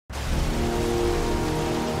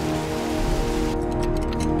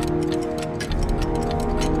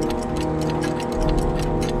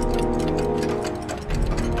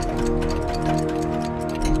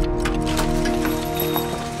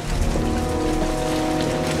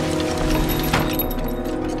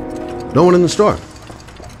No one in the store.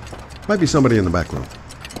 Might be somebody in the back room.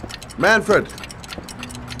 Manfred!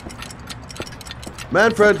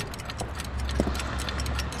 Manfred!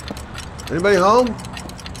 Anybody home?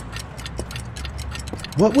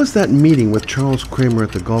 What was that meeting with Charles Kramer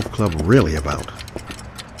at the golf club really about?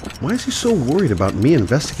 Why is he so worried about me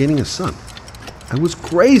investigating his son? I was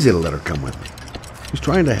crazy to let her come with me. She's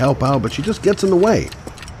trying to help out, but she just gets in the way.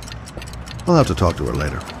 I'll have to talk to her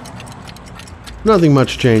later. Nothing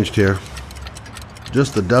much changed here.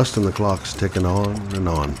 Just the dust and the clocks ticking on and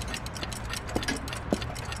on.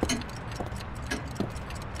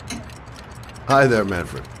 Hi there,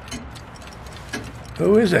 Manfred.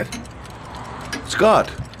 Who is it? Scott.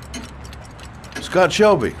 Scott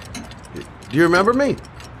Shelby. Do you remember me?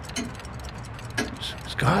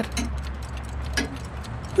 Scott?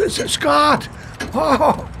 This is Scott!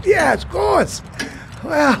 Oh, yes, of course.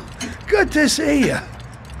 Well, good to see you.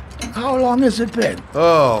 How long has it been?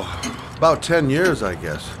 Oh, about 10 years, I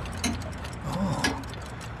guess. Oh,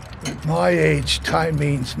 at my age, time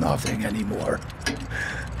means nothing anymore.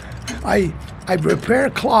 I repair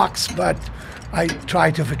clocks, but I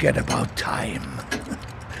try to forget about time.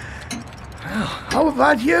 Well, how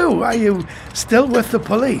about you? Are you still with the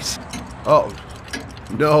police? Oh,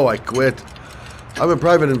 no, I quit. I'm a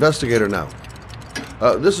private investigator now.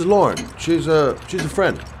 This is Lauren. She's a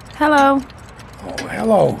friend. Hello. Oh,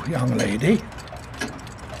 hello, young lady.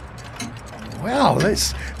 Well,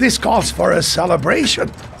 this calls for a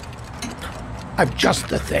celebration. I've just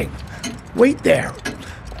the thing. Wait there.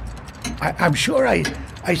 I'm sure I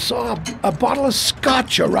saw a bottle of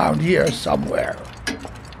scotch around here somewhere.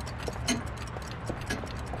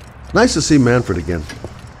 Nice to see Manfred again.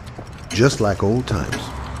 Just like old times.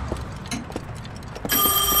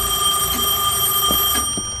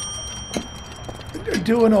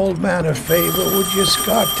 Do an old man a favor, would you,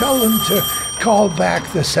 Scott? Tell him to call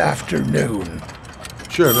back this afternoon.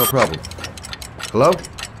 Sure, no problem. Hello?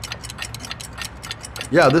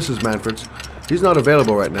 Yeah, this is Manfred's. He's not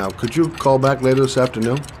available right now. Could you call back later this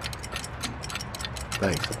afternoon?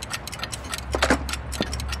 Thanks.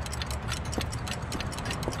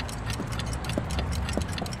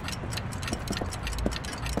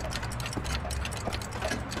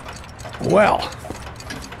 Well,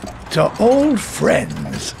 to old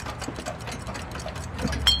friends.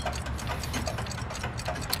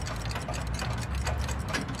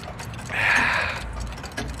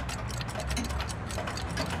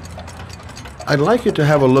 I'd like you to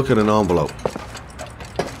have a look at an envelope.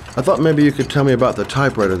 I thought maybe you could tell me about the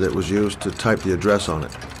typewriter that was used to type the address on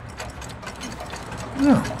it.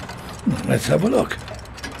 Oh, let's have a look.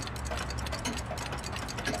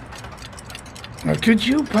 Now, could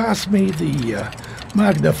you pass me the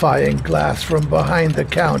magnifying glass from behind the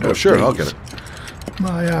counter, Oh, sure, please? I'll get it.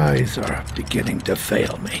 My eyes are beginning to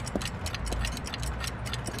fail me.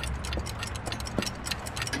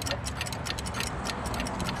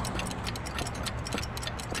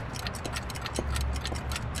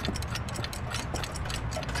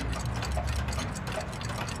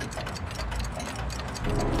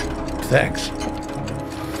 Thanks.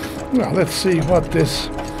 Well, let's see what this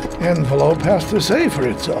envelope has to say for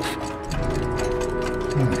itself.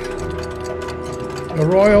 A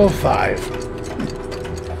Royal 5.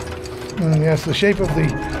 Yes, the shape of the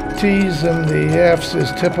T's and the F's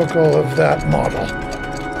is typical of that model.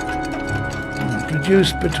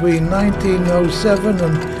 Produced between 1907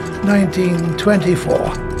 and 1924.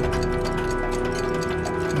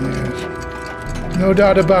 Yes. No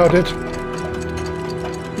doubt about it.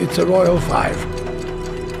 It's a Royal 5.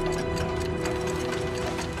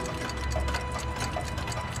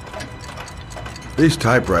 These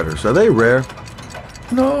typewriters, are they rare?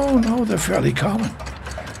 No, they're fairly common.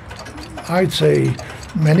 I'd say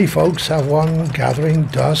many folks have one gathering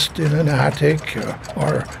dust in an attic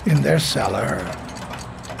or in their cellar.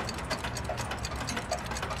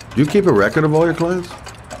 Do you keep a record of all your clients?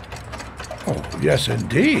 Oh, yes,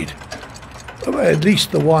 indeed. At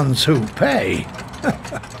least the ones who pay.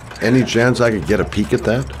 Any chance I could get a peek at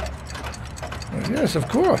that? Yes, of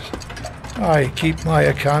course. I keep my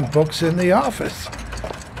account books in the office.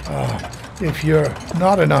 If you're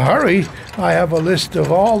not in a hurry, I have a list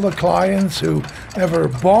of all the clients who ever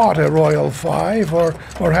bought a Royal 5 or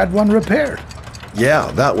had one repaired.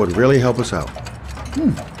 Yeah, that would really help us out.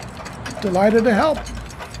 Delighted to help.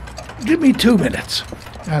 Give me 2 minutes,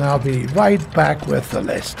 and I'll be right back with the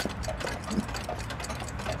list.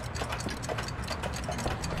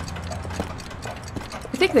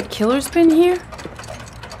 You think the killer's been here?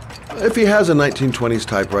 If he has a 1920s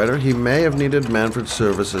typewriter, he may have needed Manfred's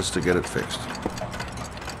services to get it fixed.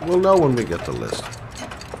 We'll know when we get the list.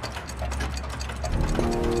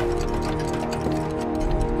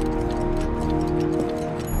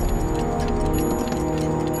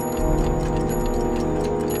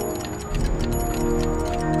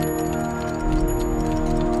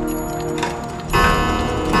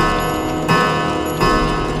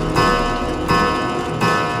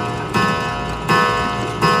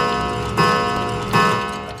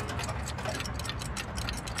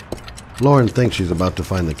 Lauren thinks she's about to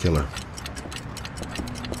find the killer.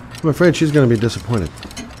 I'm afraid she's going to be disappointed.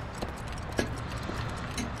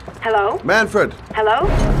 Hello? Manfred! Hello?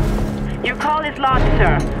 Your call is logged,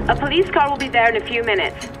 sir. A police car will be there in a few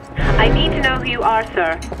minutes. I need to know who you are,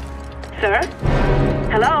 sir. Sir?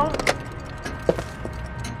 Hello?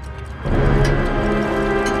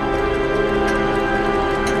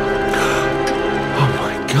 Oh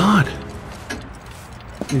my God!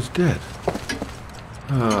 He's dead.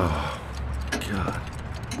 Oh, God.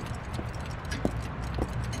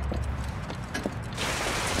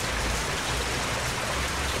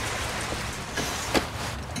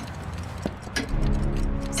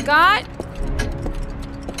 Scott?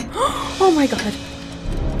 Oh my God.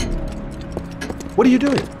 What are you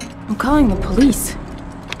doing? I'm calling the police.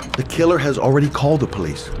 The killer has already called the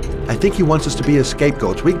police. I think he wants us to be his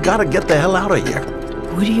scapegoats. We gotta get the hell out of here.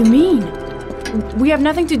 What do you mean? We have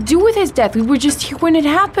nothing to do with his death. We were just here when it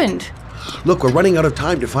happened. Look, we're running out of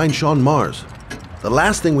time to find Sean Mars. The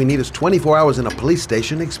last thing we need is 24 hours in a police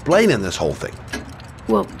station explaining this whole thing.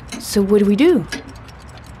 Well, so what do we do?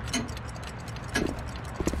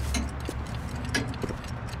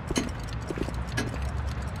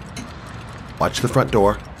 Watch the front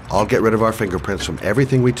door. I'll get rid of our fingerprints from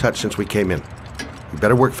everything we touched since we came in. We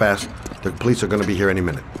better work fast. The police are going to be here any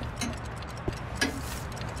minute.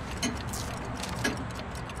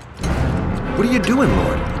 What are you doing,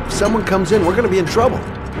 Lord? If someone comes in, we're going to be in trouble.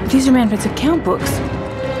 These are Manfred's account books.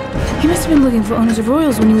 He must have been looking for owners of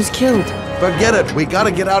Royals when he was killed. Forget it. We got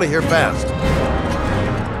to get out of here fast.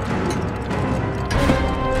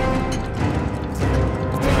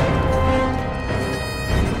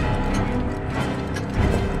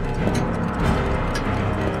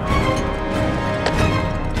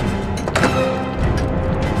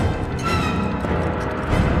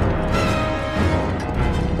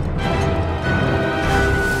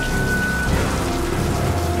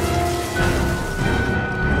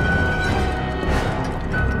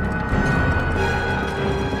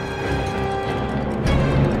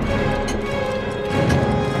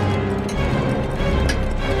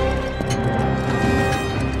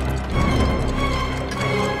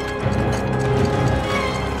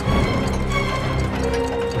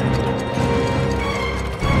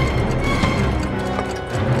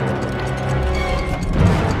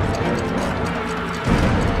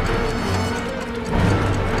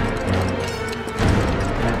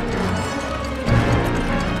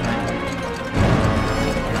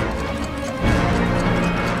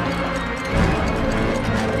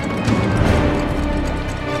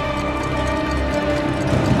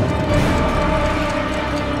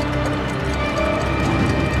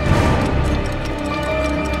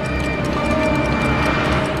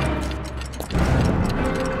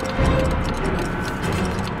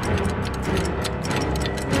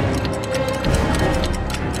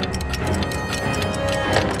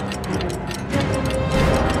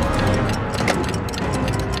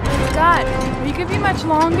 Much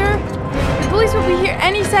longer? The police will be here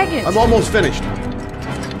any second. I'm almost finished.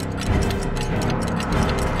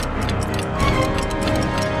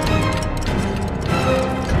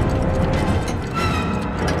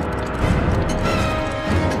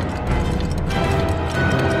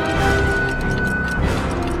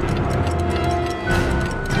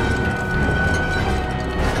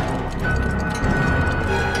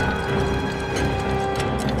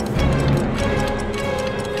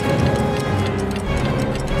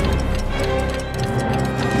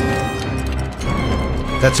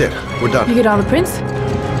 That's it. We're done. You get all the prints?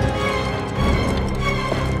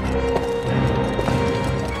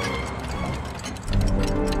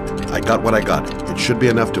 I got what I got. It should be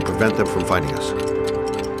enough to prevent them from finding us.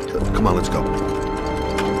 Come on, let's go.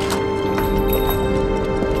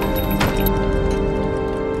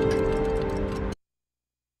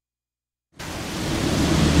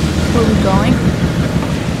 Where are we going?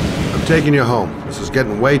 I'm taking you home. This is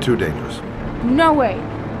getting way too dangerous. No way.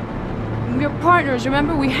 We're partners,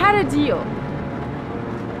 remember? We had a deal.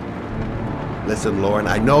 Listen, Lauren,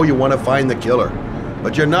 I know you want to find the killer,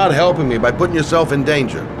 but you're not helping me by putting yourself in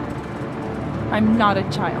danger. I'm not a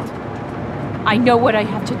child. I know what I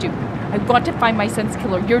have to do. I want to find my son's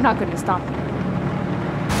killer. You're not going to stop me.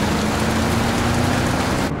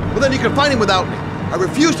 Well, then you can find him without me. I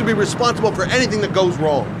refuse to be responsible for anything that goes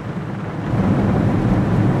wrong.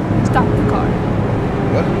 Stop the car.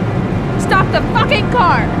 What? Stop the fucking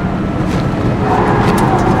car!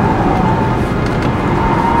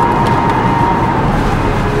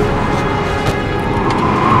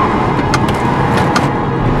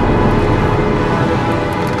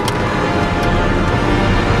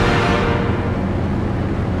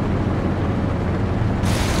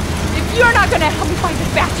 If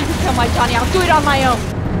I'll do it on my own.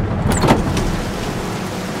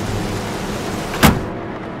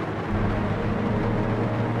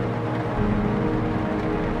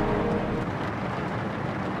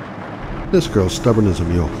 This girl's stubborn as a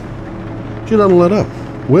mule. She doesn't let up,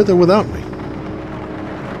 with or without me.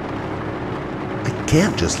 I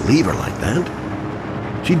can't just leave her like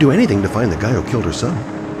that. She'd do anything to find the guy who killed her son.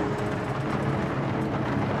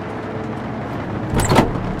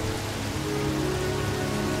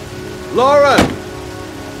 Lauren!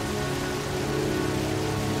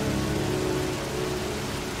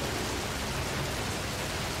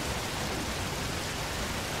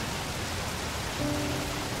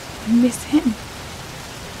 I miss him.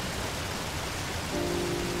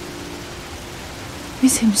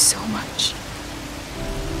 Miss him so much.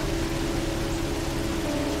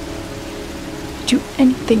 I'd do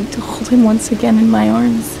anything to hold him once again in my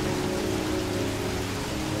arms.